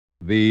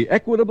The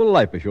Equitable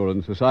Life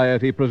Assurance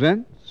Society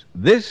presents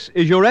This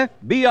Is Your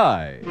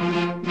FBI.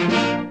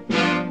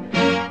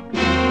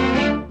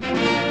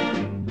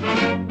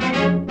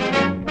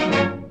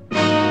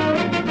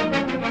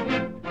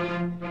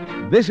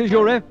 This is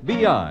Your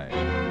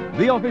FBI,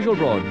 the official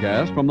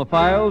broadcast from the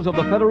files of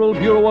the Federal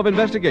Bureau of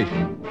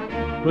Investigation.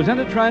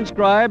 Presented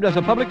transcribed as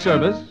a public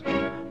service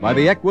by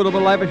the Equitable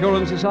Life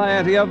Assurance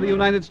Society of the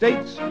United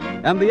States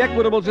and the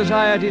Equitable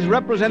Society's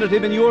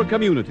representative in your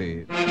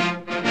community.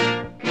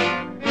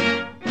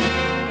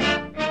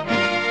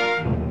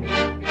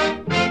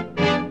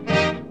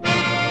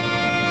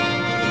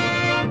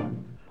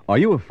 Are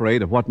you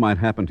afraid of what might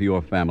happen to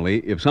your family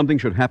if something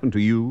should happen to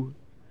you?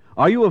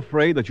 Are you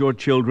afraid that your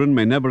children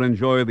may never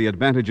enjoy the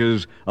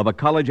advantages of a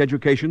college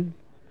education?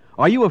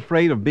 Are you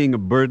afraid of being a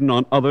burden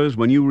on others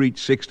when you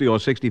reach 60 or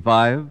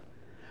 65?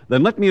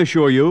 Then let me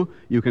assure you,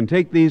 you can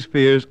take these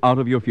fears out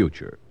of your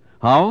future.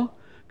 How?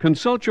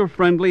 Consult your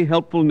friendly,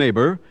 helpful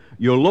neighbor,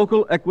 your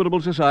local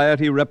Equitable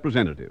Society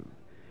representative.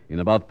 In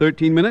about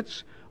 13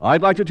 minutes,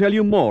 I'd like to tell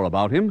you more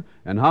about him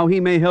and how he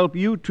may help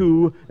you,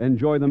 too,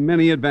 enjoy the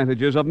many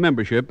advantages of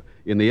membership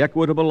in the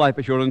Equitable Life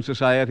Assurance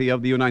Society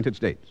of the United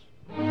States.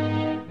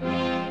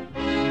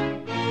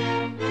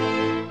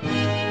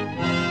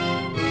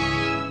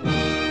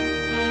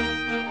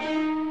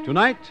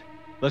 Tonight,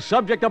 the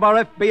subject of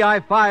our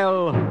FBI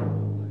file,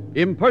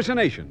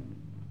 impersonation.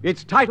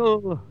 Its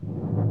title,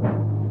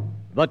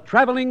 The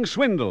Traveling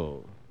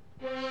Swindle.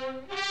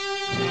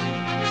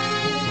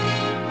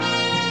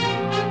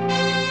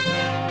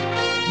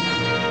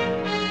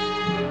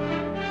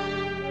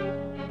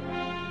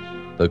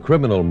 The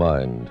criminal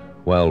mind,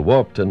 while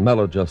warped and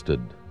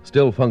maladjusted,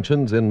 still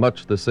functions in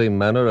much the same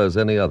manner as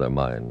any other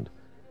mind.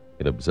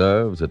 It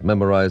observes, it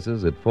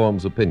memorizes, it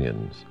forms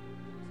opinions.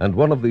 And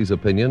one of these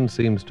opinions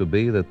seems to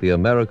be that the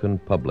American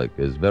public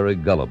is very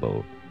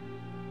gullible.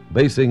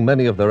 Basing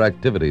many of their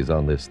activities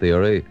on this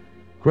theory,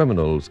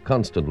 criminals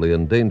constantly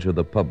endanger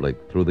the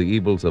public through the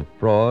evils of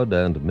fraud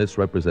and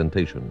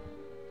misrepresentation.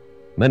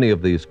 Many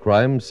of these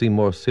crimes seem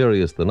more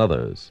serious than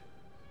others,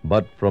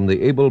 but from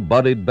the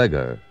able-bodied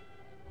beggar,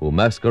 who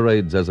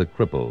masquerades as a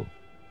cripple,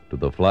 to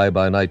the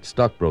fly-by-night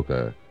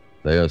stockbroker,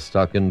 their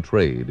stock in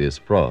trade is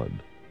fraud.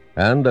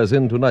 And as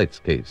in tonight's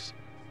case,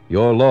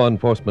 your law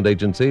enforcement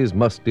agencies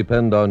must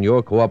depend on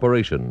your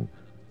cooperation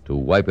to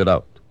wipe it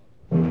out.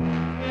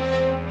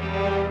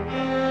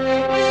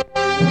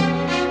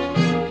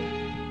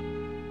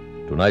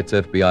 Tonight's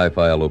FBI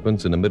file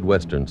opens in a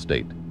Midwestern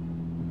state.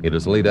 It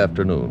is late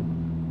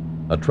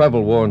afternoon. A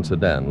travel-worn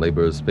sedan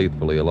labors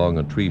faithfully along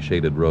a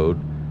tree-shaded road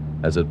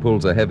as it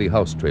pulls a heavy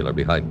house trailer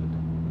behind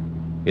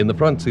it. In the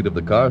front seat of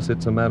the car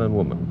sits a man and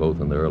woman, both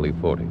in their early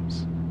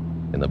 40s.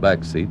 In the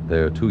back seat,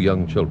 their two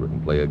young children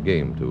play a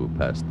game to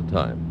pass the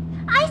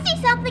time. I see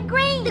something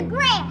green. The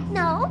grass.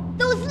 No.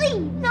 Those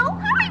leaves. No.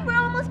 Hurry, we're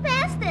almost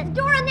past it. The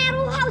door on that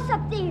old house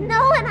up there.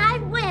 No, and I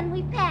win.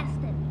 We passed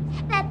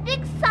it. That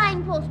big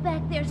signpost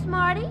back there,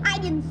 Smarty. I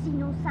didn't see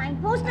no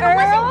signpost. It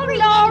wasn't green.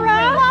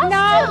 Laura.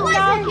 No,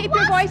 It keep your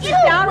was voices too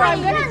down or I'm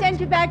green. going to send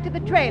you back to the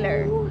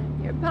trailer.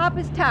 Your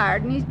papa's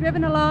tired and he's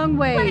driven a long But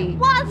way. it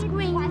was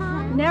green,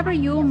 Mom. Never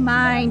you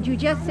mind. You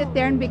just sit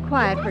there and be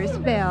quiet for a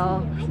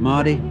spell.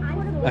 Marty,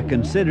 a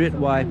considerate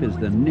wife is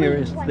the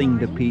nearest thing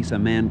to peace a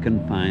man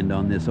can find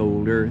on this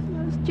old earth.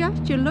 It's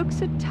just you look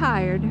so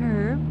tired,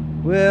 Herb.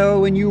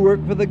 Well, when you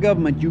work for the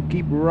government, you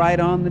keep right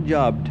on the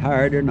job,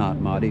 tired or not,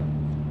 Marty.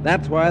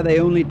 That's why they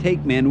only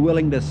take men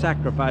willing to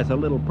sacrifice a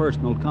little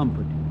personal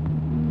comfort.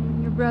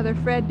 Your brother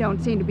Fred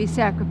don't seem to be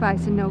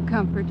sacrificing no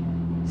comfort.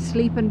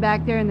 Sleeping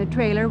back there in the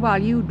trailer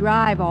while you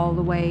drive all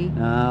the way.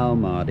 Now,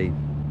 Marty,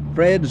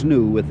 Fred's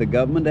new with the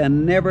government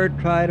and never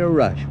try to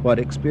rush what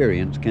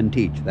experience can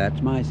teach.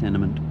 That's my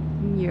sentiment.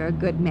 You're a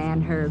good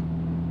man, Herb.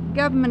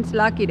 Government's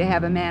lucky to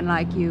have a man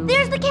like you.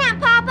 There's the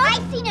camp, Papa. I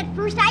seen it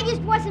first. I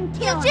just wasn't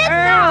killed. You did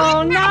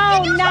Oh,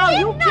 not.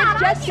 you kids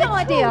just sit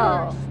I'm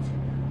still.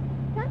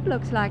 That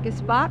looks like a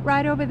spot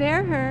right over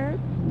there, Herb.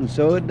 And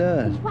so it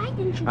does. Why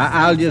didn't you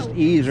I'll say just so?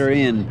 ease her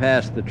in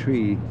past the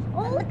tree.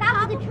 Oh, look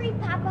out for the tree,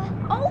 Papa.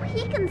 Oh,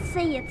 he can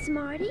see it,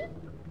 Smarty.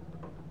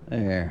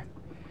 There.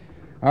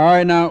 All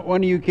right, now,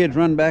 one of you kids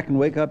run back and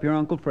wake up your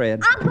Uncle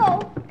Fred. I'll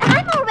go. And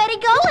I'm already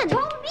going. You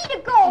told me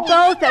to go.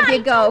 Both of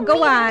you go.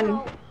 Go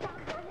on.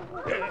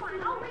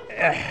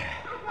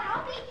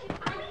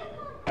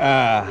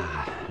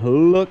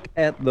 Look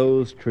at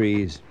those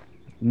trees.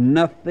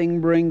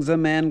 Nothing brings a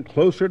man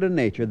closer to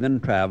nature than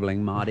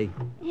traveling, Marty.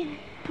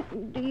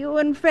 Do you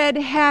and Fred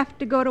have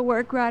to go to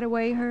work right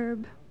away,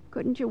 Herb?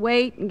 Couldn't you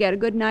wait and get a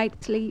good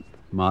night's sleep?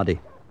 Marty,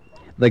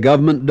 the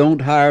government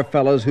don't hire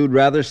fellows who'd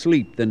rather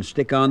sleep than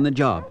stick on the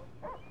job.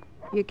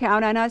 You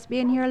count on us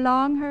being here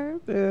long,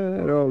 Herb?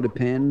 It all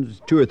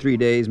depends. 2 or 3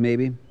 days,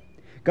 maybe.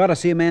 Got to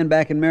see a man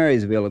back in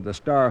Marysville at the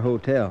Star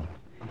Hotel.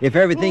 If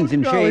everything's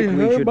in shape,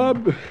 we should...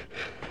 Bob,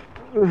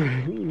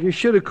 you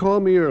should have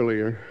called me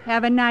earlier.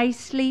 Have a nice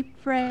sleep,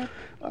 Fred?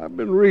 I've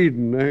been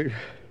reading.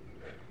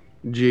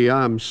 Gee,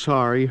 I'm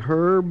sorry,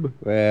 Herb.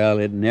 Well,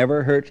 it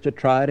never hurts to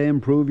try to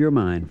improve your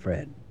mind,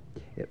 Fred.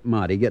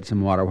 Marty, get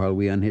some water while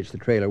we unhitch the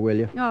trailer, will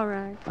you? All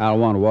right. I'll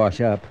want to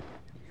wash up.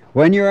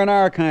 When you're in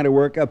our kind of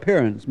work,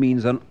 appearance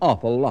means an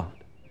awful lot.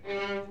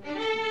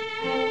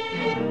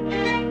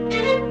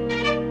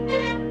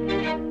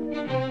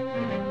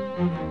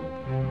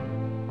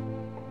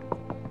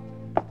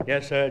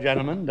 Yes, sir,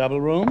 gentlemen.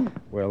 Double room?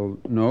 Well,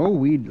 no,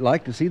 we'd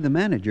like to see the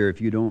manager, if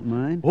you don't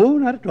mind. Oh,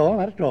 not at all,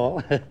 not at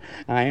all.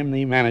 I am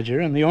the manager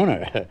and the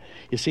owner.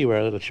 You see, we're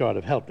a little short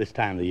of help this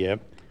time of the year.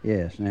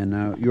 Yes, and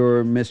now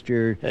you're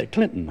Mr.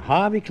 Clinton,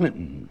 Harvey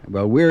Clinton.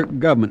 Well, we're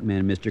government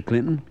men, Mr.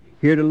 Clinton,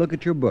 here to look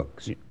at your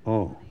books.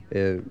 Oh.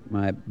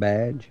 My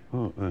badge?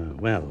 Oh,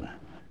 well,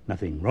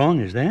 nothing wrong,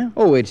 is there?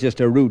 Oh, it's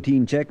just a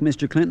routine check,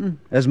 Mr. Clinton,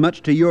 as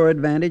much to your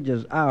advantage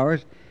as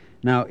ours.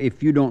 Now,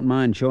 if you don't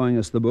mind showing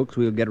us the books,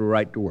 we'll get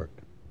right to work.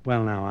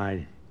 Well, now,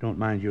 I don't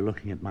mind you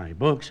looking at my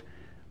books,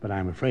 but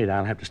I'm afraid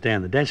I'll have to stay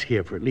on the desk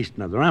here for at least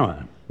another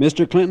hour.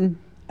 Mr. Clinton,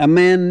 a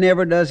man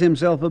never does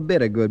himself a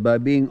bit of good by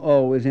being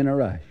always in a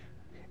rush.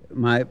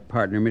 My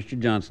partner, Mr.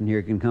 Johnson,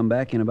 here can come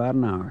back in about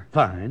an hour.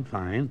 Fine,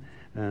 fine.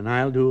 And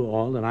I'll do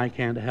all that I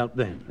can to help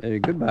then.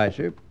 Goodbye,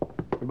 sir.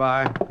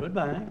 Goodbye.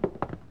 Goodbye.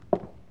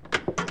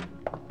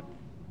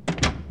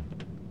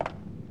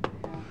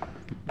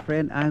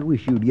 Fred, I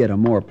wish you'd get a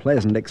more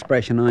pleasant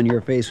expression on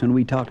your face when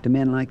we talk to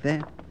men like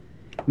that.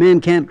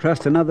 Man can't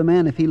trust another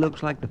man if he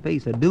looks like the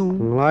face of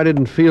doom. Well, I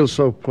didn't feel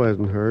so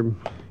pleasant, Herb.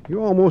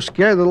 You almost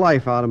scared the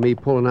life out of me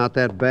pulling out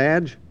that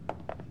badge.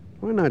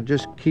 Why not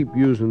just keep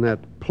using that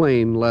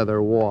plain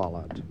leather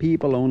wallet?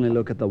 People only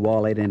look at the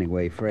wallet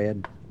anyway,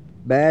 Fred.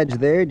 Badge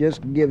there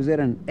just gives it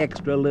an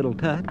extra little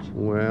touch.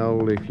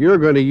 Well, if you're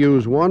going to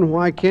use one,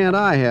 why can't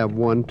I have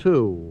one,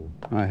 too?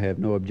 I have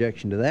no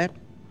objection to that.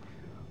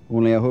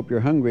 Only I hope you're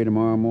hungry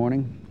tomorrow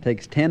morning.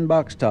 Takes 10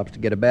 box tops to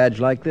get a badge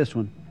like this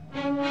one.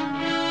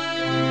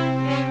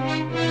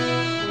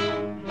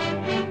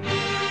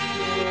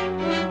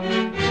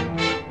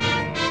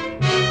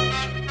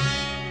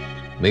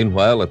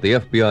 Meanwhile, at the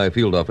FBI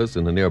field office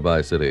in the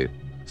nearby city,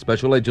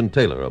 Special Agent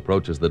Taylor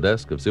approaches the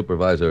desk of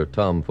Supervisor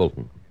Tom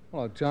Fulton.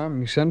 Hello,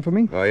 Tom. You sent for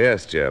me? Oh,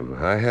 yes, Jim.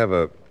 I have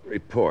a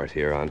report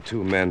here on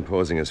 2 men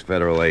posing as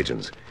federal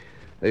agents.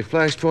 They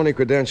flashed phony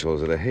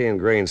credentials at a hay and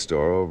grain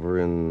store over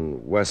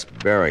in West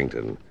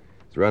Barrington.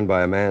 It's run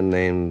by a man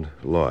named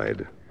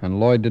Lloyd. And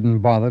Lloyd didn't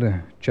bother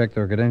to check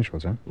their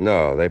credentials, huh?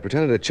 No, they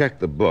pretended to check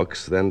the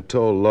books, then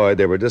told Lloyd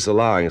they were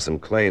disallowing some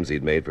claims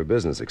he'd made for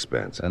business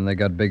expense. And they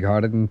got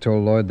big-hearted and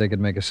told Lloyd they could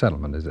make a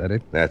settlement. Is that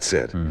it? That's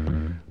it.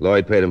 Mm-hmm.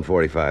 Lloyd paid him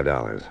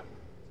 $45.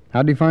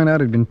 How'd he find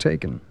out he'd been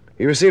taken?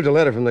 He received a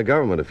letter from the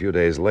government a few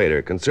days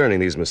later concerning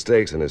these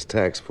mistakes in his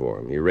tax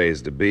form. He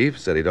raised a beef,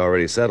 said he'd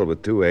already settled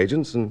with 2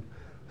 agents, and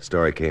the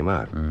story came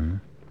out. Mm-hmm.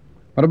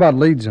 What about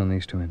leads on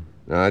these 2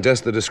 men?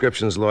 Just the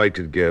descriptions Lloyd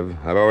could give.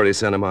 I've already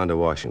sent him on to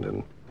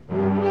Washington.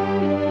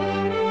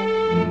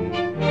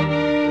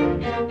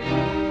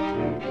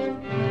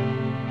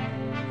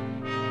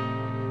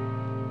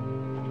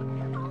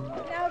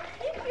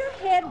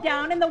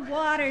 Down in the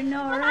water,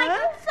 Nora. But I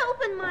got soap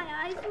in my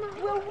eyes,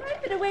 Mom. Well,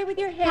 wipe it away with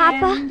your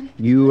hand. Papa?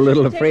 You a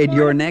little afraid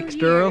you're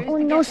next, Earl? Oh,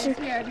 no, sir.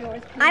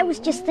 I was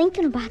just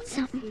thinking about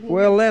something.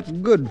 Well, that's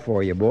good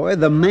for you, boy.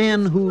 The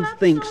man who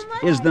thinks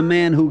is the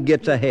man who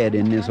gets ahead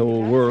in this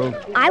old world.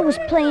 I was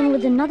playing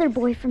with another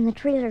boy from the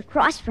trailer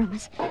across from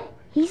us.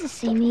 He's the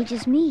same age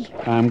as me.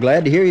 I'm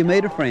glad to hear you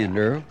made a friend,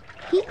 Earl.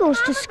 He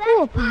goes to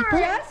school, Papa.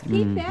 Just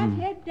keep that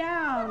head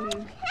down.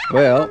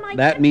 Well,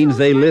 that means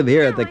they live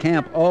here at the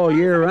camp all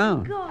year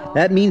round.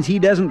 That means he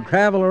doesn't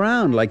travel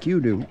around like you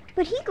do.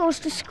 But he goes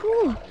to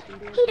school.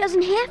 He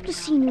doesn't have to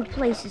see new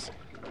places.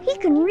 He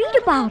can read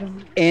about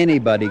them.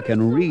 Anybody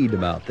can read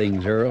about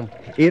things, Earl.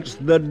 It's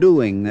the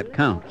doing that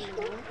counts.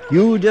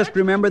 You just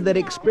remember that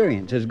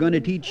experience is going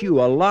to teach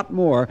you a lot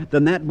more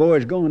than that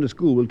boy's going to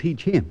school will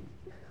teach him.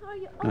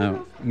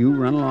 Now, you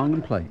run along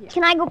and play.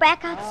 Can I go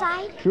back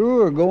outside?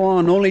 Sure, go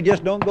on. Only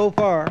just don't go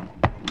far.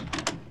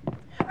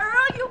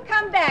 Earl, you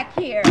come back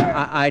here.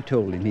 I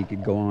told him he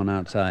could go on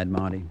outside,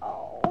 Monty.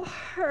 Oh,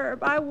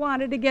 Herb, I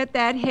wanted to get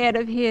that head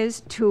of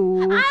his,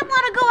 too. I want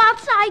to go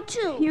outside,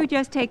 too. You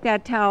just take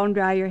that towel and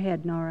dry your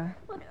head, Nora.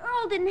 But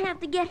Earl didn't have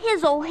to get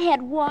his old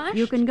head washed.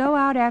 You can go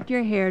out after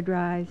your hair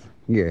dries.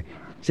 Here,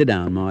 sit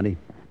down, Monty.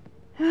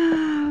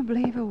 I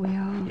believe I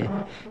will.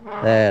 Yeah,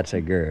 that's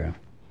a girl.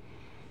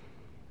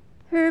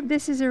 Herb,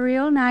 this is a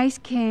real nice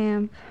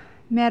camp.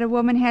 Met a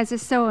woman has a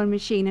sewing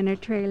machine in her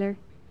trailer.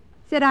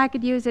 Said I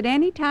could use it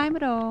any time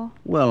at all.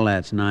 Well,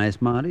 that's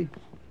nice, Monty.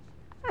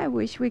 I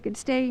wish we could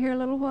stay here a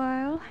little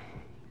while.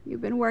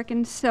 You've been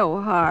working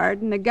so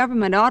hard, and the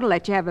government ought to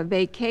let you have a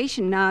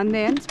vacation now and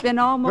then. It's been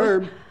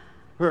almost...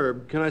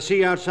 Herb, can I see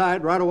you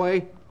outside right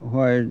away?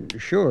 Why,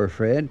 sure,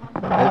 Fred.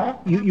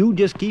 You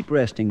just keep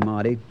resting,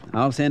 Monty.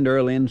 I'll send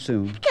Earl in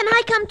soon. Can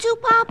I come too,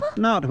 Papa?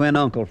 Not when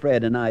Uncle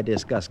Fred and I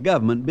discuss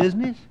government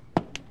business.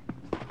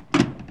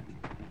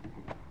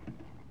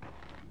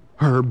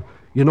 Herb,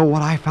 you know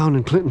what I found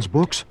in Clinton's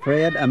books?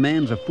 Fred, a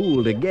man's a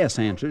fool to guess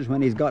answers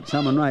when he's got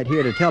someone right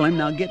here to tell him.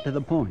 Now get to the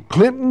point.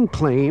 Clinton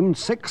claimed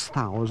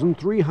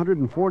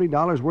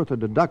 $6,340 worth of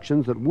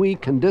deductions that we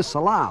can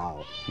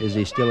disallow. Is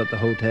he still at the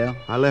hotel?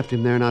 I left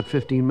him there not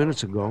 15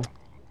 minutes ago.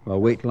 Well,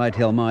 wait till I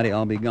tell Marty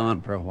I'll be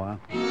gone for a while.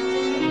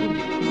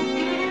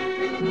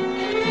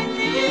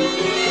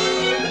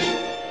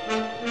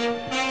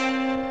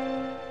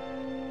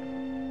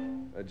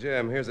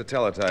 Jim, here's a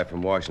teletype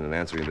from Washington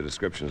answering the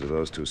descriptions of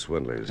those two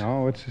swindlers.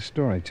 Oh, what's the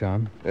story,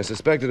 Tom? They're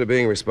suspected of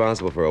being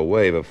responsible for a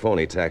wave of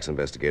phony tax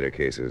investigator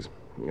cases.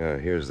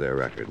 Here's their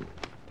record.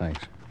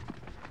 Thanks.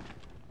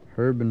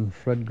 Herb and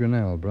Fred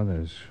Grinnell,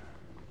 brothers.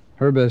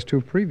 Herb has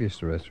 2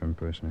 previous arrests for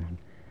impersonation.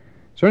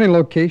 Is there any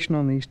location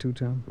on these 2,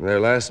 Tom? Their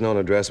last known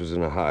address was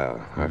in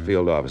Ohio. Our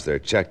field office there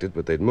checked it,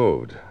 but they'd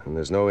moved, and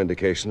there's no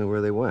indication of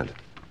where they went.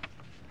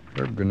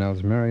 Herb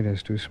Grinnell's married,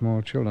 has 2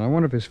 small children. I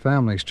wonder if his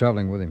family's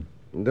traveling with him.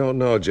 Don't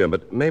know, Jim,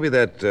 but maybe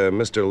that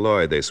Mr.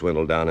 Lloyd they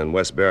swindled down in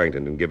West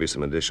Barrington can give you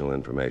some additional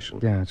information.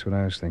 Yeah, that's what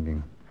I was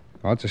thinking.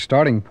 Well, it's a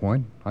starting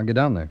point. I'll get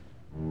down there.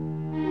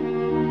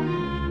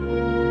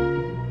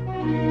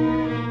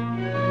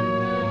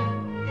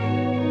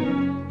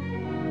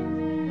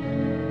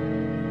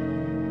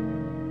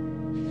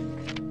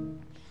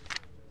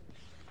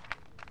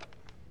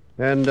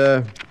 And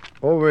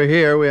over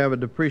here we have a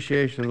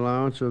depreciation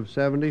allowance of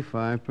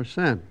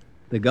 75%.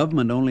 The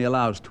government only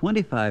allows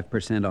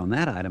 25% on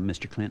that item,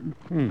 Mr. Clinton.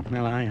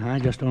 Well, I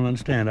just don't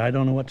understand. I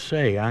don't know what to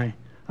say. I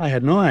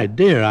had no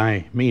idea.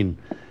 I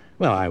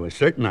was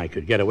certain I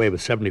could get away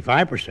with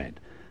 75%.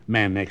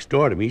 Man next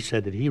door to me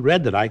said that he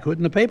read that I could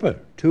in the paper.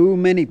 Too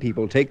many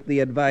people take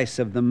the advice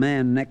of the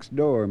man next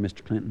door,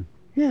 Mr. Clinton.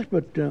 Yes,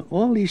 but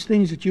all these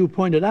things that you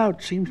pointed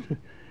out seems to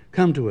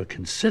come to a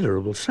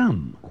considerable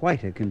sum.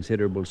 Quite a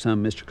considerable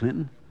sum, Mr.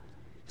 Clinton.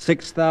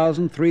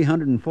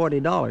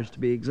 $6,340 to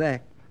be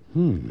exact.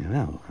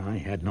 Well, I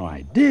had no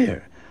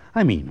idea.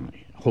 I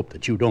hope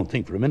that you don't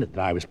think for a minute that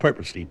I was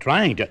purposely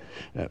trying to,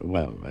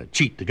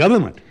 cheat the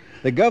government.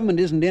 The government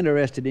isn't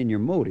interested in your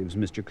motives,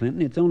 Mr.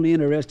 Clinton. It's only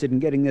interested in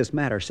getting this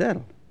matter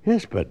settled.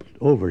 Yes, but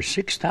over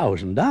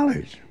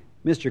 $6,000.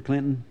 Mr.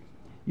 Clinton,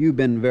 you've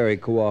been very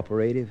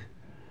cooperative.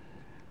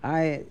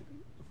 I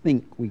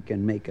think we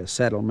can make a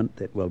settlement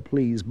that will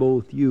please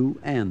both you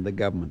and the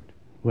government.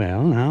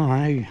 Well, now,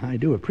 I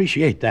do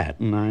appreciate that,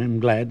 and I'm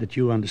glad that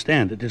you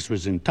understand that this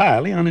was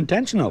entirely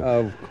unintentional.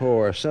 Of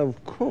course.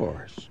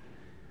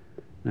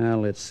 Now,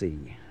 let's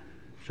see.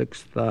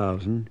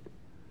 6,000.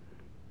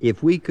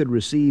 If we could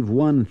receive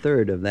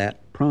 1/3 of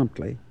that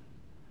promptly,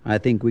 I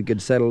think we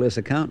could settle this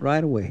account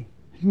right away.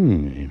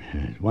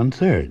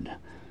 1/3.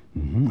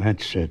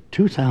 That's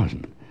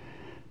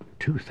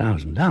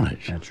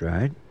 $2,000. That's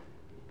right.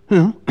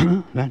 Well,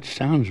 that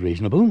sounds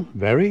reasonable.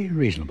 Very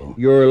reasonable.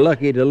 You're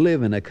lucky to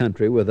live in a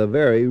country with a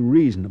very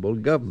reasonable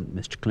government,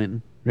 Mr.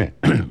 Clinton. Yeah.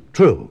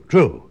 True.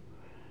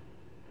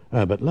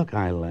 But look,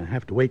 I'll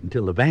have to wait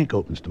until the bank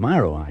opens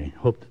tomorrow. I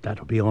hope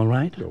that'll be all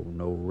right. Oh,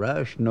 no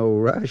rush.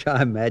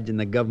 I imagine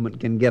the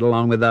government can get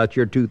along without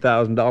your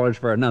 $2,000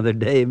 for another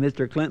day,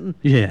 Mr. Clinton.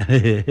 Yeah.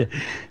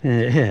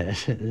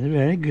 Yes.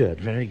 Very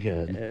good.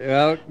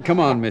 Well,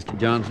 come on, Mr.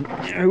 Johnson.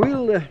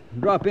 We'll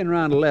drop in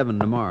around 11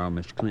 tomorrow,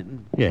 Mr.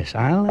 Clinton. Yes,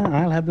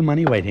 I'll have the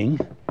money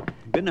waiting.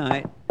 Good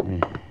night.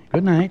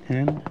 Good night,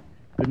 and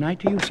good night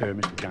to you, sir,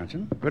 Mr.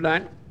 Johnson. Good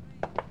night.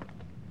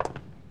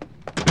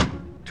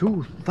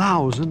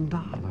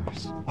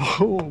 $2,000.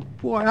 Oh,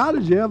 boy, how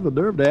did you have the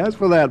nerve to ask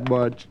for that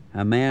much?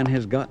 A man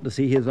has got to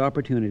see his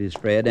opportunities,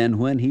 Fred, and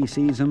when he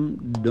sees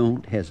them,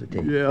 don't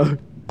hesitate. Yeah.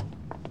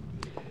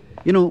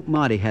 You know,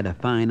 Marty had a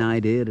fine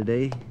idea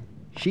today.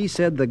 She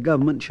said the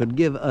government should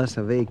give us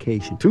a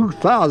vacation.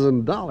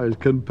 $2,000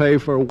 can pay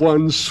for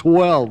one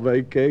swell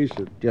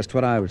vacation. Just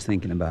what I was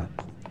thinking about.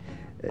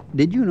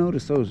 Did you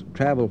notice those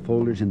travel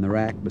folders in the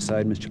rack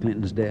beside Mr.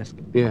 Clinton's desk?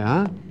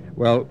 Yeah?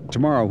 Well,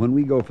 tomorrow when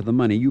we go for the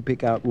money, you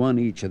pick out one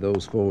each of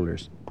those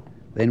folders.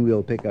 Then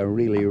we'll pick a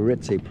really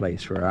ritzy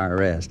place for our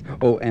rest.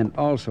 Oh, and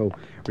also,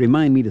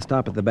 remind me to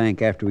stop at the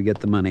bank after we get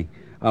the money.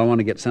 I'll want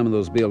to get some of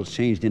those bills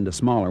changed into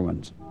smaller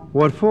ones.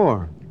 What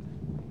for?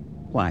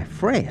 Why,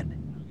 Fred,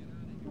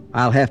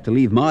 I'll have to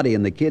leave Marty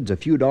and the kids a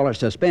few dollars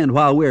to spend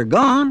while we're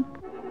gone.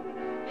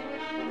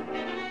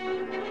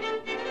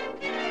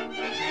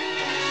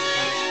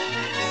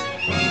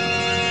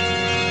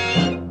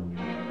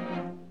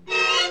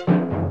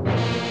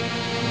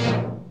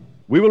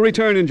 We will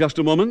return in just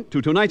a moment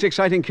to tonight's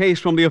exciting case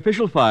from the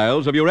official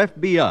files of your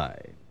FBI.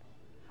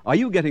 Are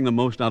you getting the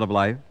most out of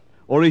life,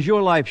 or is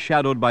your life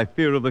shadowed by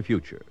fear of the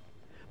future?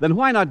 Then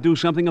why not do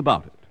something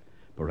about it?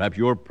 Perhaps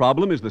your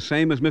problem is the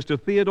same as Mr.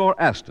 Theodore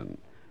Aston,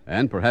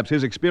 and perhaps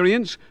his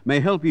experience may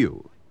help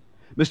you.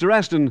 Mr.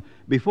 Aston,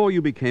 before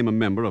you became a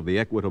member of the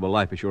Equitable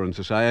Life Assurance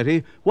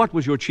Society, what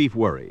was your chief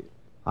worry?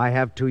 I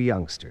have 2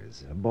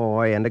 youngsters, a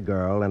boy and a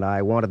girl, and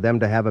I wanted them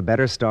to have a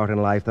better start in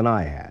life than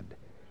I had.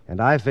 And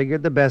I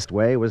figured the best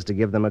way was to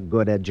give them a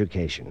good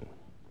education.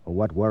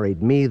 What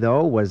worried me,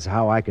 though, was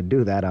how I could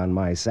do that on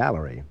my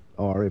salary,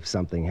 or if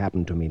something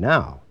happened to me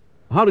now.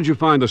 How did you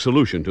find the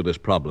solution to this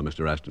problem,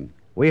 Mr. Aston?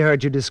 We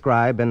heard you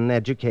describe an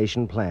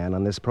education plan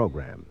on this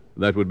program.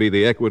 That would be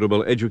the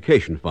Equitable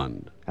Education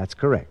Fund. That's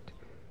correct.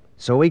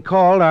 So we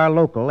called our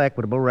local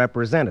Equitable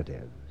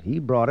representative. He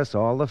brought us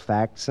all the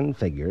facts and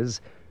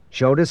figures,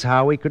 showed us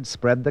how we could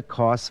spread the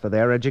costs for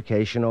their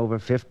education over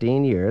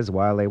 15 years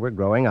while they were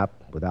growing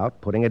up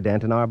without putting a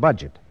dent in our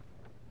budget.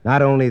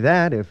 Not only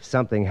that, if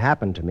something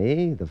happened to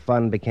me, the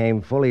fund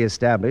became fully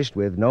established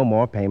with no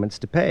more payments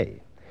to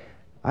pay.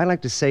 I'd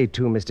like to say,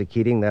 too, Mr.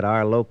 Keating, that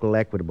our local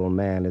Equitable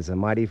man is a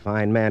mighty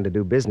fine man to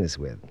do business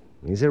with.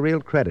 He's a real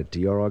credit to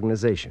your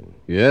organization.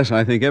 Yes,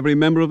 I think every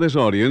member of this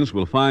audience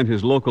will find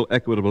his local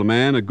Equitable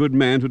man a good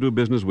man to do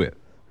business with.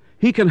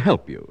 He can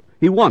help you.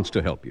 He wants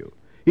to help you.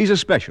 He's a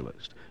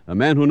specialist, a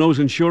man who knows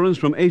insurance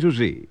from A to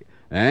Z,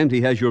 and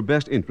he has your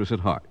best interests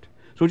at heart.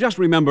 So just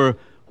remember,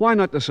 why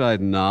not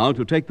decide now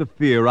to take the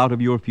fear out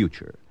of your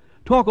future?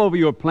 Talk over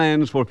your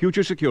plans for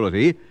future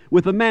security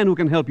with the man who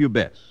can help you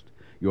best,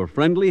 your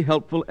friendly,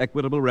 helpful,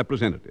 Equitable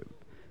representative.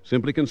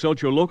 Simply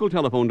consult your local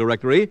telephone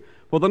directory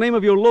for the name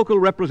of your local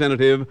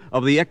representative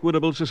of the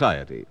Equitable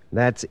Society.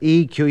 That's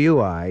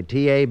EQUITABLE.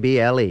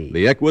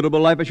 The Equitable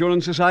Life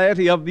Assurance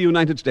Society of the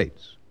United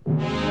States.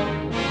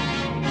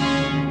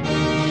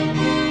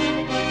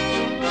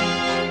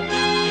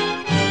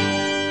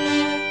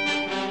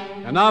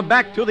 And now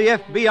back to the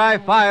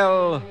FBI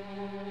file,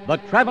 The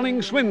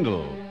Traveling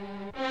Swindle.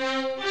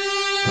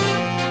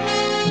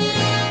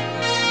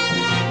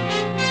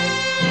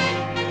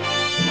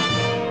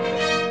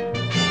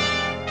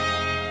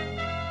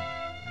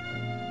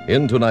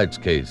 In tonight's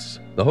case,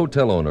 the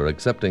hotel owner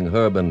accepting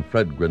Herb and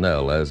Fred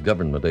Grinnell as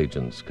government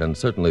agents can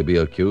certainly be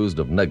accused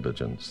of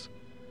negligence.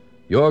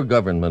 Your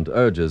government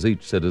urges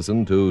each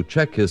citizen to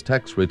check his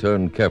tax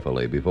return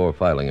carefully before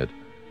filing it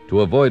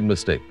to avoid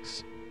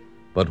mistakes.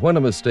 But when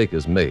a mistake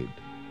is made,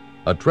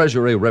 a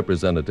Treasury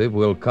representative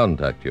will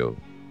contact you,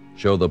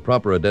 show the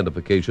proper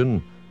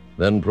identification,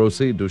 then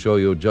proceed to show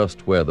you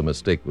just where the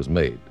mistake was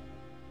made.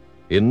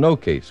 In no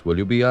case will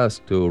you be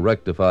asked to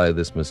rectify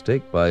this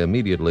mistake by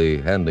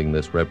immediately handing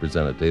this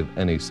representative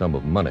any sum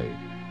of money.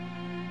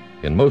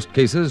 In most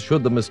cases,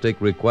 should the mistake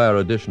require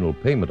additional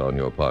payment on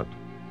your part,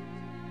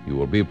 you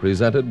will be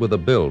presented with a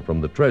bill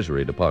from the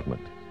Treasury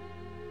Department.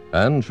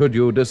 And should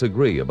you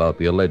disagree about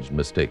the alleged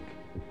mistake,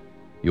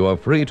 you are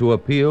free to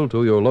appeal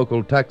to your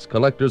local tax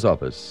collector's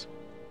office,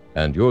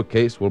 and your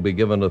case will be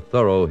given a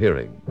thorough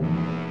hearing.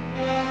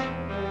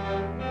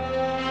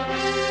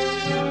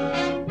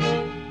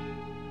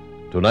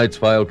 Tonight's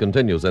file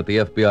continues at the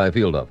FBI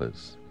field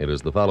office. It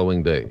is the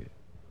following day.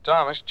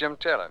 Thomas, Jim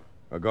Taylor.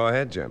 Go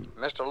ahead, Jim.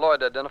 Mr.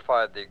 Lloyd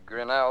identified the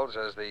Grinnells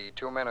as the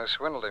two men who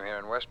swindled him here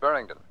in West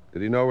Barrington.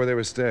 Did he know where they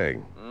were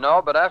staying?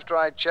 No, but after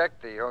I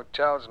checked the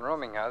hotels and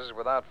rooming houses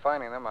without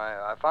finding them,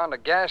 I found a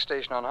gas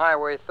station on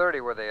Highway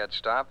 30 where they had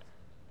stopped.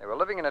 They were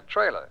living in a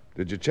trailer.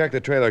 Did you check the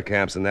trailer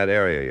camps in that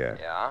area yet?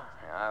 Yeah,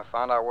 I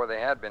found out where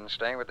they had been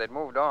staying, but they'd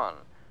moved on.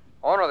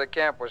 Owner of the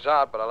camp was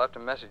out, but I left a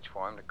message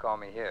for him to call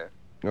me here.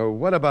 Oh,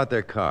 what about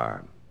their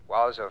car?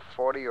 Well, it was a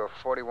 40 or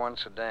 41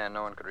 sedan.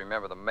 No one could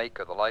remember the make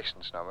or the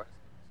license number.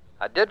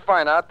 I did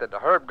find out that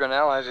Herb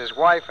Grinnell has his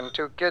wife and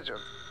two kids.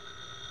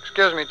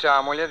 Excuse me,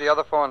 Tom, will you? The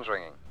other phone's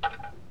ringing.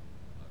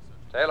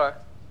 Taylor?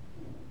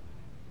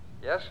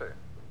 Yes, sir.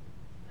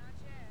 Not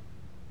yet.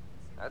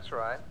 That's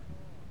right.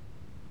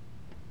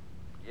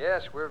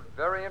 Yes, we're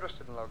very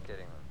interested in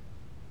locating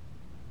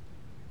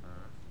them.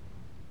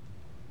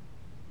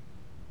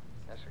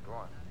 Yes, sir, go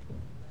on.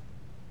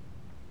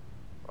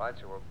 Right,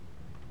 sir. Well,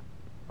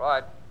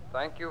 right.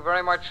 Thank you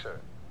very much, sir.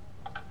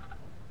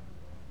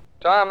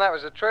 Tom, that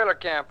was the trailer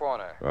camp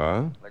owner.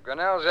 The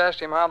Grinnells asked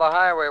him how the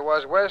highway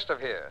was west of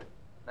here.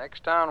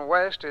 Next town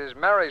west is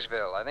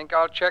Marysville. I think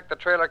I'll check the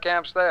trailer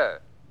camps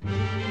there.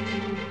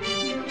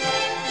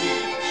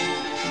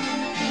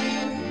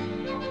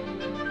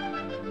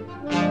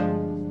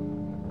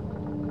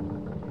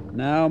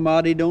 Now,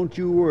 Maudie, don't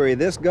you worry.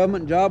 This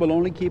government job will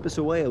only keep us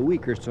away a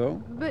week or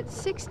so. But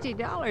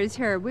 $60,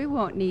 Herb, we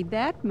won't need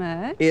that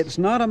much. It's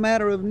not a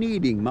matter of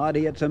needing,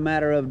 Maudie. It's a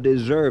matter of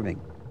deserving.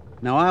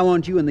 Now, I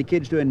want you and the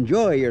kids to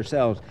enjoy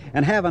yourselves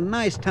and have a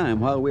nice time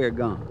while we're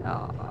gone.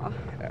 Oh.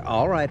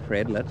 All right,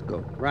 Fred, let's go.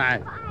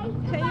 Right.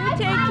 You take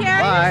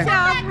care Bye. of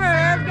yourself,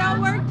 Herb.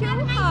 Don't work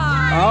too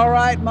hard. All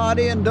right,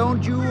 Maudie, and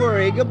don't you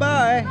worry.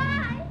 Goodbye.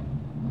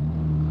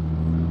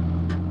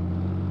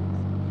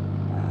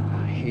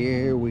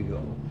 Here we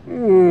go.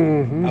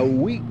 Mm-hmm. A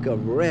week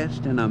of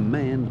rest and a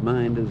man's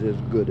mind is as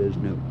good as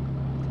new.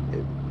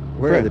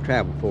 Where are Fred. the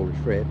travel folders,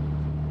 Fred?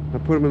 I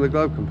put them in the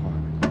glove compartment.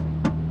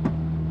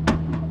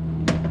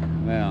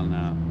 Well,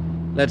 now,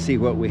 let's see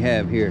what we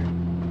have here.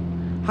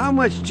 How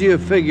much do you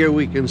figure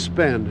we can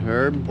spend,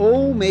 Herb?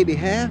 Oh, maybe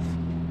half.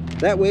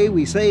 That way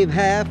we save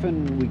half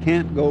and we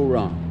can't go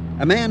wrong.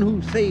 A man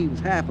who saves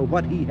half of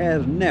what he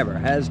has never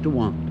has to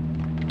want.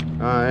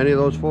 Any of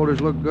those folders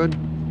look good?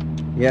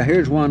 Yeah,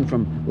 here's one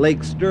from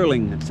Lake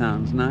Sterling that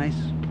sounds nice.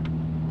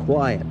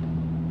 Quiet.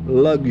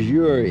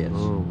 Luxurious.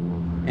 Oh.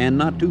 And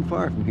not too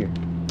far from here.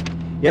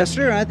 Yes,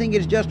 sir, I think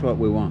it's just what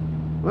we want.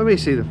 Let me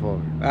see the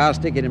folder. I'll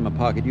stick it in my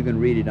pocket. You can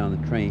read it on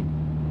the train.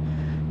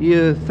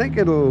 You think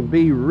it'll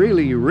be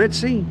really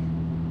ritzy?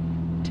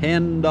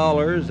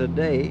 $10 a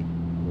day.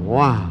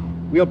 Wow.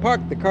 We'll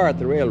park the car at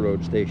the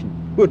railroad station.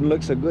 Wouldn't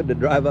look so good to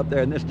drive up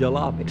there in this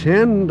jalopy.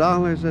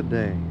 $10 a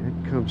day.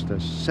 That comes to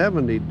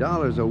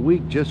 $70 a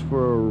week just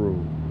for a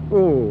room.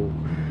 Oh.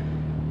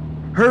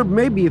 Herb,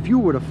 maybe if you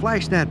were to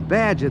flash that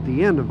badge at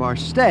the end of our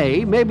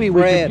stay, maybe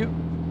Fred, we could...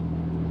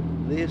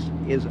 this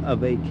is a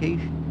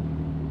vacation.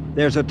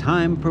 There's a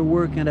time for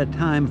work and a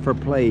time for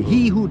play.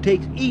 He who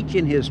takes each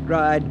in his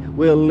stride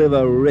will live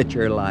a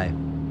richer life.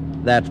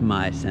 That's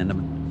my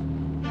sentiment.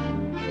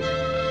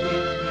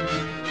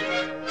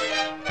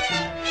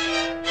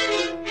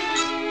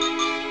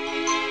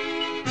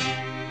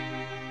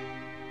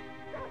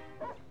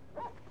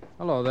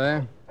 Hello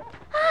there.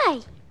 Hi.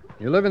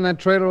 You live in that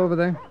trailer over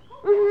there?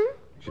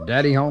 Mm-hmm. Is your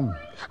daddy home?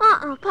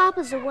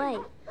 Papa's away.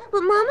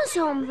 But Mama's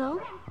home,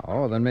 though.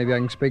 Oh, then maybe I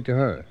can speak to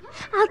her.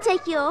 I'll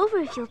take you over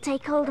if you'll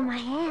take hold of my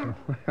hand.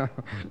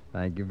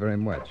 Thank you very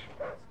much.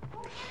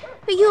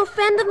 Are you a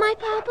friend of my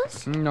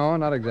Papa's? No,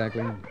 not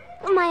exactly.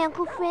 My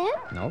Uncle Fred?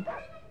 No.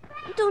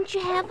 Don't you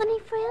have any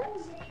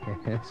friends?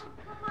 Yes.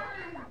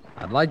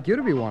 I'd like you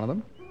to be one of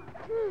them.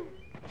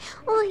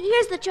 Well,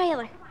 here's the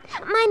trailer.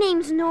 My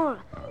name's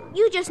Nora.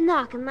 You just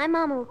knock and my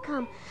Mama will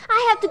come.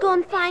 I have to go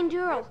and find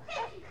Earl.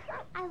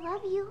 I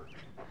love you.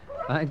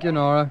 Thank you,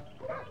 Nora.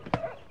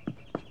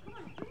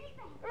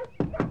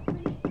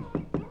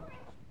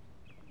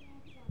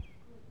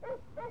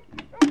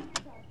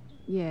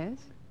 Yes?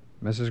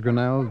 Mrs.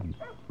 Grinnell,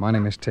 my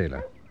name is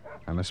Taylor.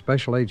 I'm a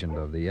special agent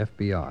of the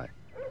FBI.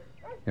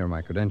 Here are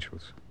my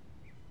credentials.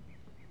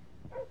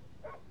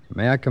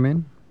 May I come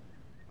in?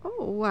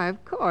 Oh, why,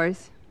 of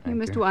course. You Thank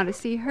must you. want to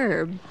see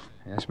Herb.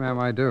 Yes, ma'am,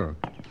 I do.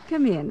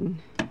 Come in.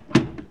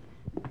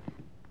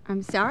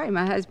 I'm sorry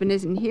my husband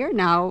isn't here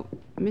now.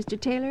 Mr.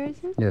 Taylor, is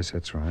it? Yes,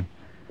 that's right.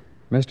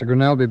 Mr.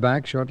 Grinnell be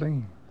back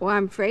shortly? Well,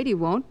 I'm afraid he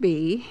won't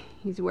be.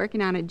 He's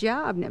working on a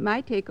job, and it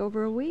might take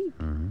over a week.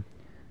 Mm-hmm.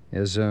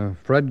 Is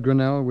Fred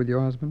Grinnell with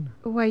your husband?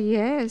 Why,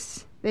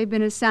 yes. They've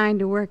been assigned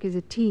to work as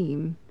a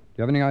team. Do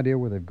you have any idea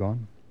where they've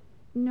gone?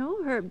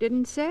 No, Herb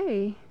didn't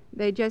say.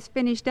 They just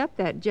finished up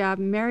that job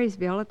in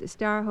Marysville at the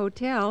Star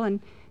Hotel,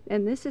 and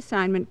this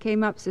assignment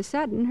came up so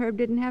sudden, Herb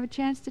didn't have a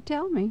chance to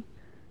tell me.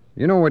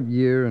 You know what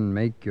year and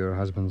make your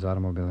husband's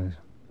automobile is?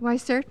 Why,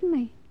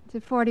 certainly. It's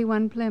a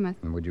 41 Plymouth.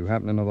 And would you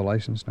happen to know the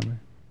license number?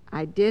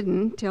 I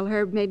didn't till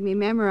Herb made me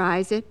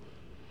memorize it.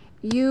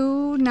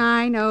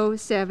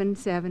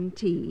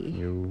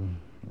 U9077T.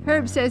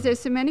 Herb says there's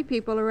so many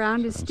people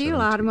around to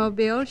steal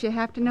automobiles, you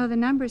have to know the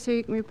number so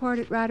you can report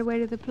it right away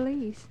to the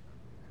police.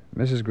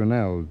 Mrs.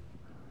 Grinnell,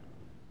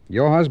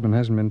 your husband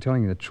hasn't been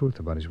telling you the truth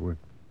about his work.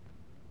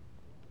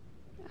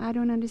 I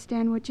don't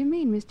understand what you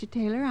mean, Mr.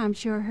 Taylor. I'm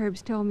sure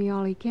Herb's told me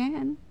all he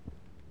can.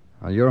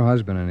 Your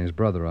husband and his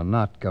brother are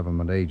not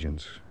government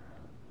agents.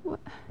 What?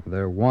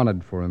 They're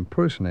wanted for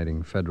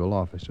impersonating federal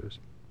officers.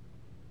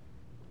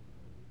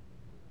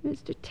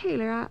 Mr.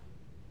 Taylor,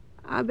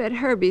 I bet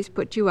Herbie's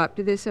put you up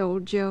to this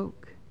old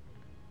joke.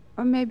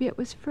 Or maybe it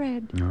was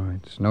Fred. No,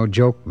 it's no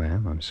joke,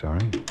 ma'am. I'm sorry.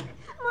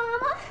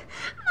 Mama,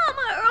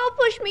 Earl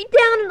pushed me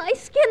down and I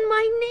skinned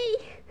my knee.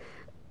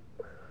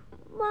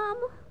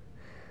 Mama.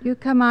 You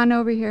come on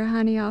over here,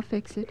 honey. I'll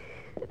fix it.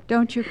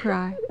 Don't you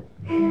cry.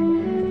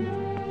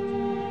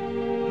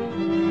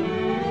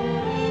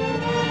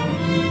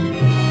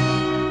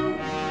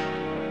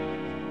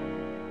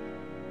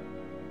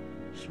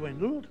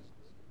 Swindled?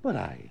 But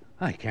I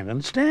can't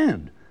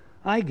understand.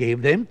 I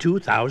gave them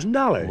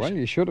 $2,000. Well,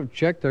 you should have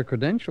checked their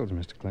credentials,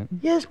 Mr. Clinton.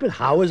 Yes, but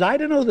how was I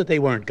to know that they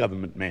weren't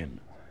government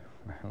men?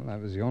 Well, that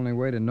was the only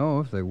way to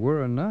know if they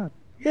were or not.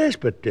 Yes,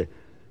 but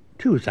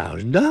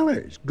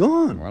 $2,000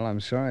 gone. Well, I'm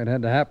sorry it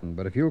had to happen,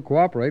 but if you'll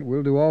cooperate,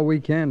 we'll do all we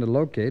can to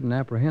locate and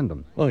apprehend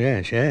them. Oh,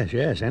 yes.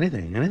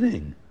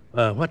 Anything.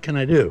 What can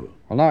I do?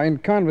 Well, now, in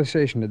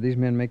conversation, did these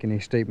men make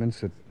any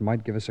statements that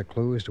might give us a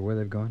clue as to where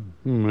they've gone?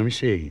 Let me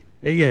see.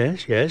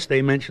 Yes,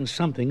 they mentioned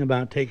something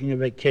about taking a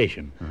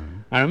vacation. Mm-hmm.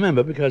 I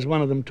remember because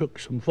one of them took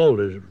some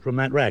folders from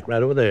that rack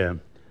right over there.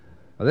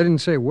 Well, they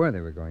didn't say where they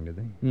were going, did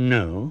they?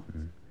 No.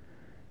 Mm-hmm.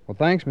 Well,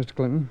 thanks, Mr.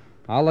 Clinton.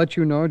 I'll let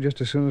you know just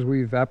as soon as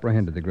we've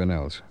apprehended the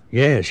Grinnells.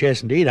 Yes,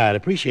 indeed. I'd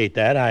appreciate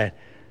that.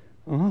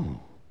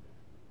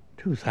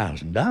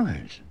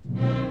 $2,000.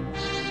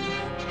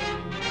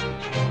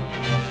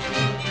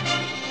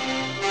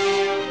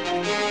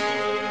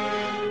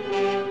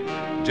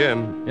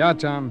 Jim. Yeah,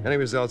 Tom? Any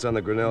results on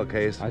the Grinnell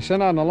case? I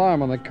sent out an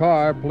alarm on the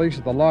car. Police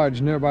at the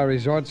large nearby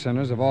resort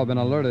centers have all been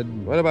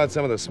alerted. What about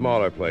some of the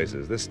smaller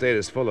places? This state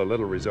is full of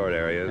little resort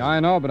areas. Yeah,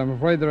 I know, but I'm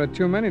afraid there are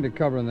too many to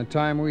cover in the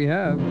time we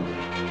have.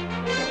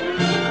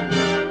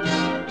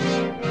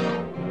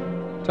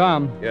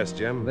 Tom. Yes,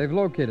 Jim? They've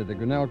located the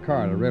Grinnell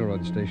car at a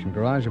railroad station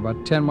garage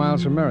about 10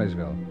 miles from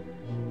Marysville.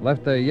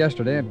 Left there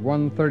yesterday at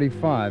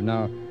 1:35.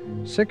 Now,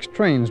 6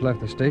 trains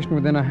left the station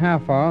within a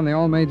half hour, and they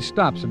all made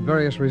stops at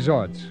various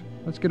resorts.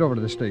 Let's get over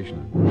to the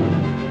station.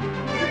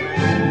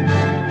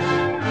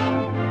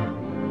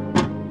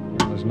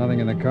 There's nothing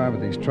in the car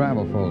but these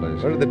travel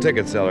folders. What did the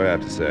ticket seller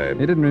have to say? He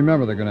didn't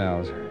remember the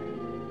Grinnells.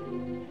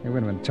 Hey,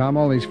 wait a minute, Tom,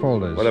 all these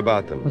folders. What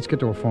about them? Let's get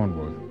to a phone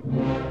booth.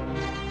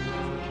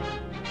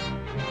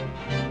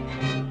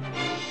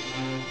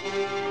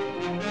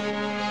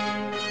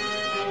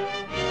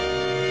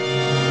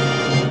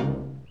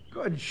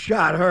 Good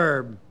shot,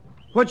 Herb.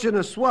 Puts you in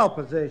a swell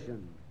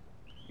position.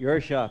 Your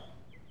shot.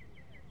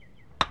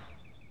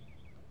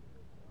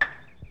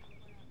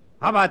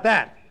 How about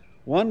that?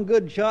 One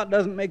good shot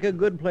doesn't make a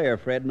good player,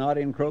 Fred, not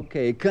in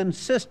croquet.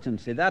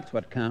 Consistency, that's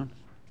what counts.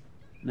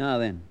 Now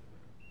then.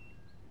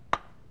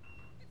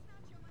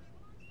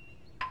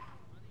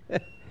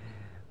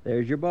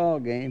 There's your ball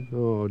game.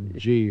 Oh,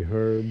 gee,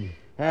 Herb.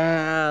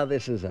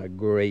 This is a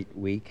great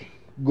week.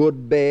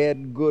 Good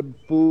bed, good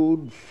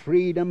food,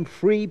 freedom,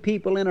 free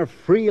people in a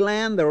free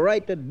land, the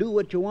right to do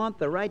what you want,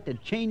 the right to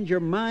change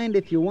your mind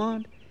if you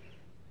want.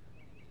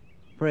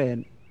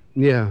 Fred.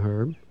 Yeah,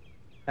 Herb?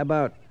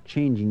 About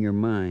changing your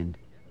mind.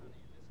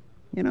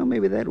 You know,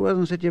 maybe that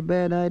wasn't such a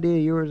bad idea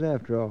of yours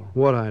after all.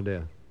 What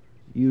idea?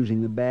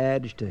 Using the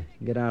badge to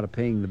get out of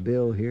paying the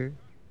bill here.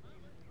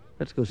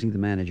 Let's go see the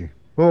manager.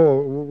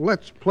 Oh,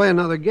 let's play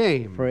another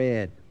game.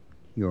 Fred,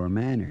 your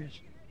manners.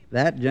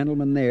 That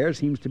gentleman there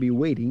seems to be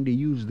waiting to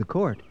use the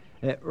court.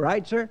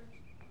 Right, sir?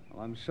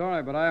 Well, I'm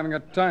sorry, but I haven't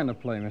got time to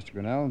play, Mr.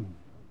 Grinnell.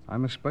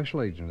 I'm a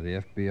special agent of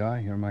the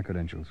FBI. Here are my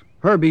credentials.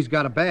 Herbie's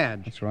got a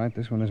badge. That's right.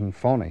 This one isn't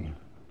phony.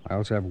 I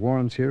also have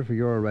warrants here for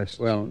your arrest.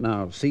 Well,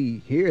 now, see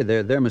here,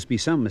 there must be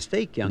some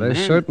mistake, young man.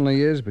 There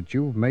certainly is, but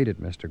you've made it,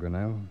 Mr.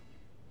 Grinnell.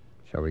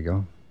 Shall we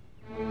go?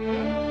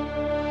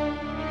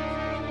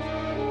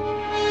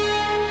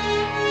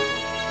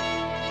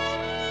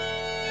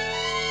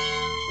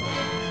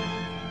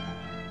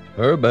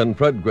 Herb and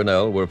Fred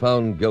Grinnell were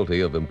found guilty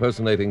of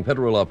impersonating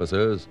federal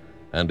officers,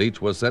 and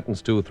each was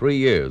sentenced to 3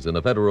 years in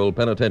a federal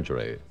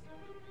penitentiary.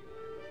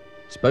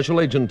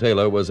 Special Agent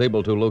Taylor was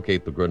able to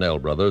locate the Grinnell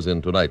brothers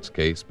in tonight's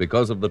case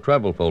because of the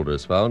travel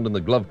folders found in the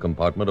glove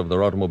compartment of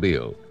their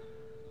automobile.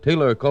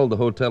 Taylor called the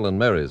hotel in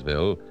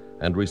Marysville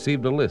and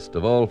received a list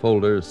of all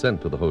folders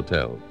sent to the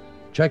hotel.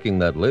 Checking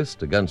that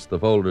list against the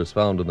folders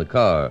found in the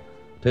car,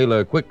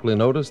 Taylor quickly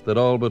noticed that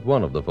all but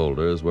one of the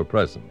folders were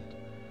present.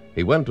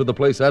 He went to the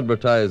place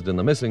advertised in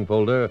the missing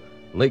folder,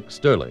 Lake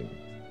Sterling.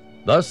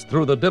 Thus,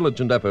 through the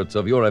diligent efforts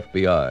of your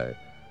FBI,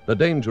 the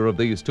danger of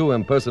these two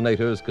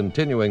impersonators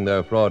continuing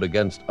their fraud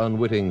against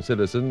unwitting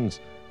citizens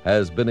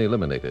has been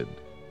eliminated.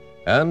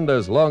 And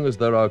as long as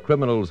there are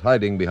criminals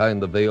hiding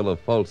behind the veil of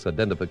false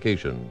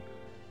identification,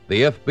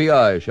 the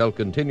FBI shall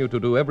continue to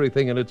do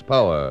everything in its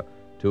power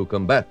to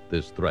combat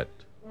this threat.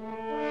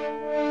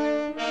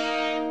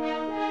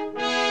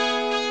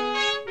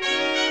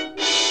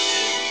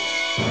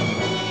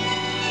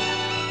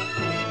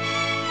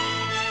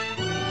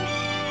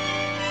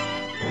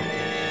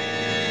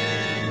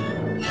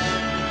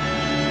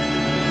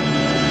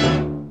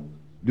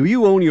 Do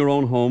you own your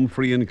own home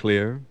free and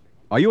clear?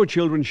 Are your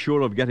children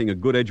sure of getting a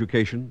good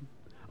education?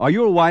 Are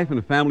your wife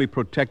and family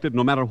protected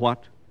no matter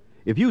what?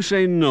 If you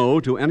say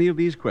no to any of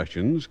these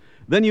questions,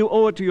 then you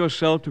owe it to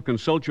yourself to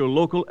consult your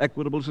local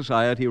Equitable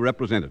Society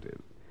representative.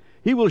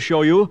 He will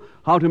show you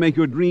how to make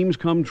your dreams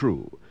come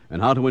true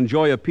and how to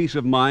enjoy a peace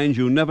of mind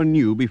you never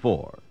knew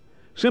before.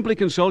 Simply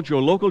consult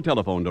your local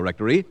telephone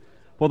directory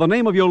for the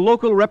name of your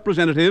local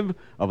representative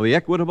of the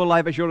Equitable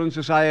Life Assurance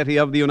Society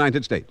of the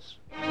United States.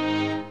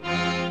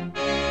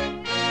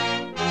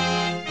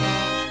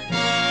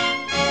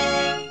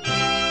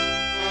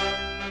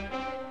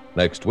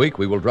 Next week,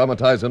 we will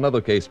dramatize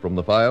another case from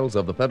the files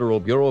of the Federal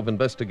Bureau of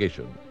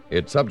Investigation.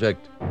 Its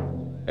subject,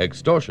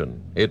 extortion.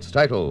 Its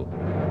title,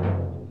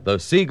 The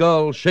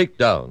Seagull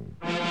Shakedown.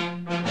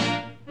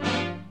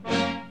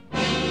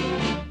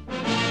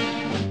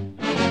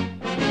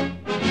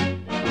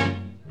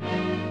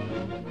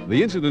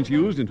 The incidents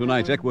used in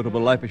tonight's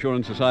Equitable Life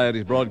Assurance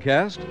Society's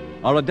broadcast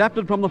are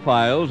adapted from the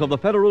files of the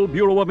Federal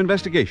Bureau of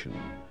Investigation.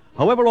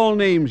 However, all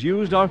names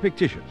used are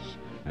fictitious,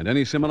 and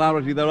any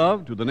similarity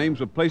thereof to the names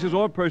of places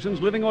or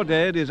persons living or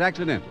dead is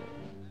accidental.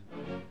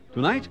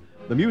 Tonight,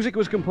 the music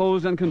was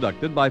composed and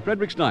conducted by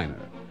Frederick Steiner.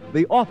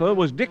 The author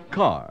was Dick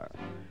Carr.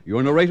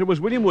 Your narrator was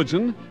William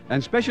Woodson,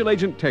 and Special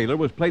Agent Taylor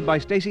was played by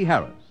Stacey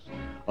Harris.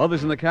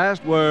 Others in the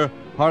cast were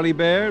Harley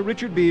Bear,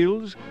 Richard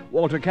Beals,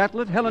 Walter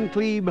Catlett, Helen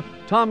Klebe,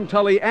 Tom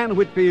Tully, Ann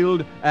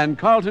Whitfield, and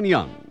Carlton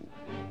Young.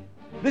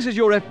 This Is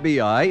Your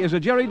FBI is a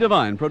Jerry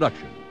Devine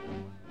production.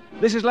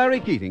 This is Larry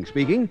Keating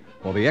speaking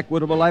for the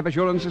Equitable Life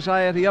Assurance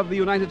Society of the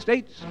United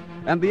States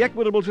and the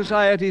Equitable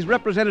Society's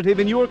representative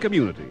in your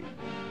community,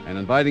 and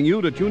inviting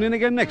you to tune in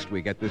again next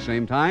week at this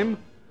same time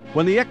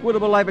when the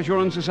Equitable Life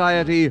Assurance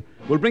Society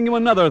will bring you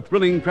another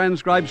thrilling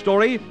transcribed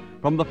story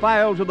from the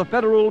files of the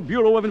Federal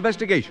Bureau of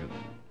Investigation.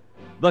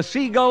 The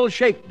Seagull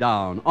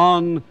Shakedown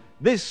on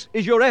This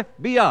Is Your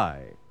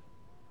FBI.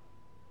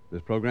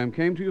 This program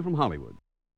came to you from Hollywood.